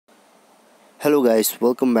Hello guys,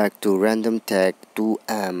 welcome back to Random Tech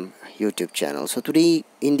 2M YouTube channel. So today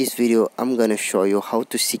in this video I'm gonna show you how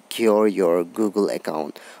to secure your Google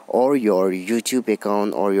account or your YouTube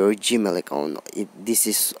account or your Gmail account. This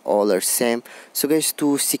is all are same. So guys,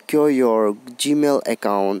 to secure your Gmail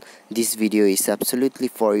account, this video is absolutely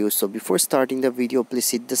for you. So before starting the video,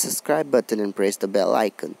 please hit the subscribe button and press the bell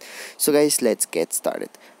icon. So guys, let's get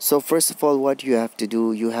started. So first of all, what you have to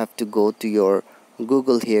do, you have to go to your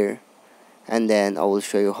Google here, and then I will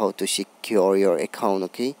show you how to secure your account.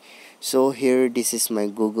 Okay, so here this is my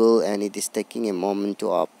Google and it is taking a moment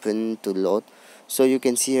to open to load. So you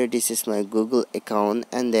can see here this is my Google account,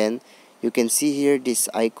 and then you can see here this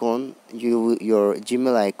icon, your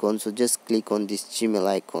Gmail icon. So just click on this Gmail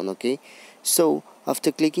icon. Okay, so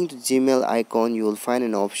after clicking to Gmail icon, you will find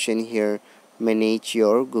an option here, manage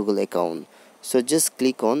your Google account. So just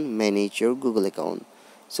click on manage your Google account.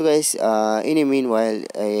 So guys, in a meanwhile,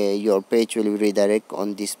 your page will redirect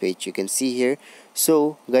on this page. You can see here.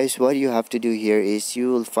 So guys, what you have to do here is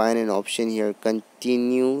you will find an option here,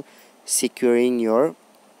 continue securing your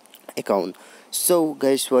account. So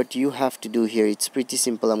guys, what you have to do here, it's pretty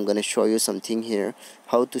simple. I'm gonna show you something here,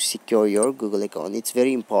 how to secure your Google account. It's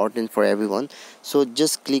very important for everyone. So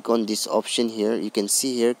just click on this option here. You can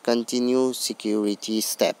see here, continue security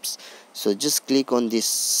steps. So just click on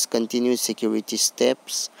this continue security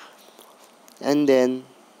steps, and then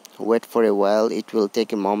wait for a while. It will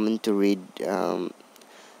take a moment to read.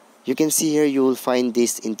 You can see here, you will find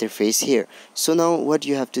this interface here. So now what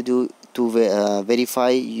you have to do to verify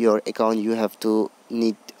your account, you have to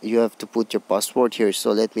put your password here.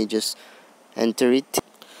 So let me just enter it.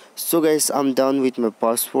 So guys, I'm done with my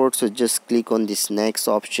password. So just click on this next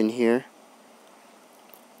option here,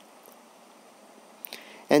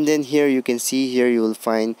 and then here you can see here you will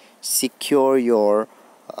find secure your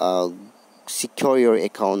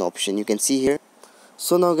account option. You can see here.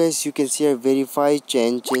 So now guys, you can see here, verify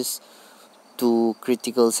changes to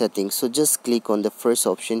critical settings. So just click on the first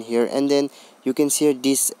option here, and then you can see here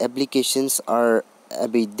these applications are a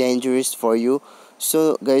bit dangerous for you.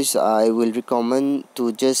 So guys, I will recommend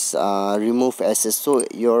to just remove access. So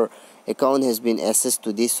your account has been accessed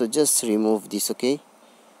to this, so just remove this. Okay,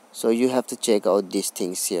 so you have to check out these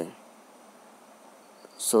things here.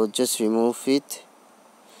 So just remove it,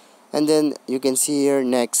 and then you can see here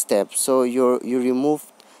next step. So you remove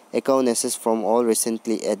account access from all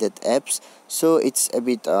recently added apps. So it's a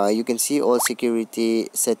bit you can see all security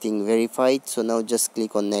setting verified. So now just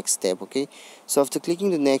click on next step. Okay, so after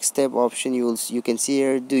clicking the next step option, you can see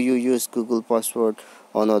here, do you use Google password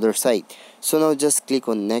on other site? So now just click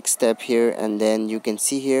on next step here, and then you can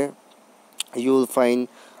see here you will find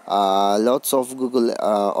lots of Google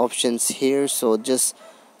options here. So just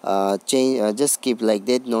just keep like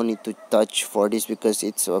that, no need to touch for this because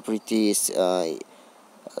it's pretty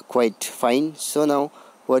quite fine. So now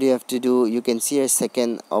what you have to do, you can see a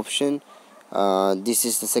second option. This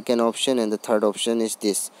is the second option, and the third option is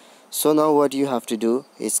this. So now what you have to do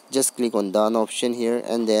is just click on done option here,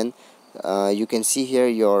 and then you can see here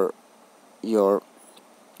your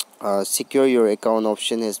secure your account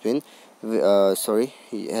option has been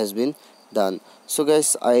done. So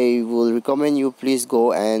guys, I will recommend you please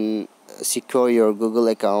go and secure your Google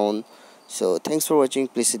account. So thanks for watching.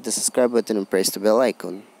 Please hit the subscribe button and press the bell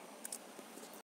icon.